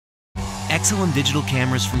Exilim digital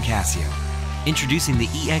cameras from Casio. Introducing the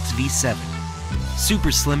EX-V7.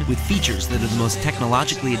 Super slim with features that are the most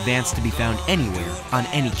technologically advanced to be found anywhere on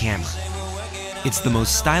any camera. It's the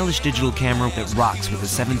most stylish digital camera that rocks with a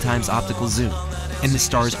 7x optical zoom. And the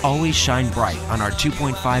stars always shine bright on our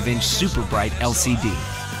 2.5-inch super bright LCD.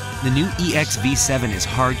 The new EX-V7 is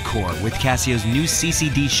hardcore with Casio's new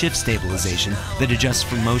CCD shift stabilization that adjusts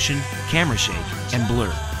for motion, camera shake, and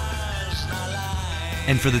blur.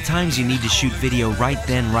 And for the times you need to shoot video right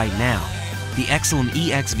then, right now, the Exilim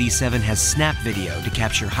EX-V7 has snap video to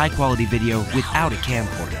capture high-quality video without a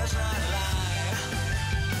camcorder.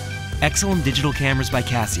 Exilim digital cameras by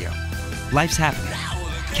Casio. Life's happening.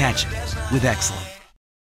 Catch it with Exilim.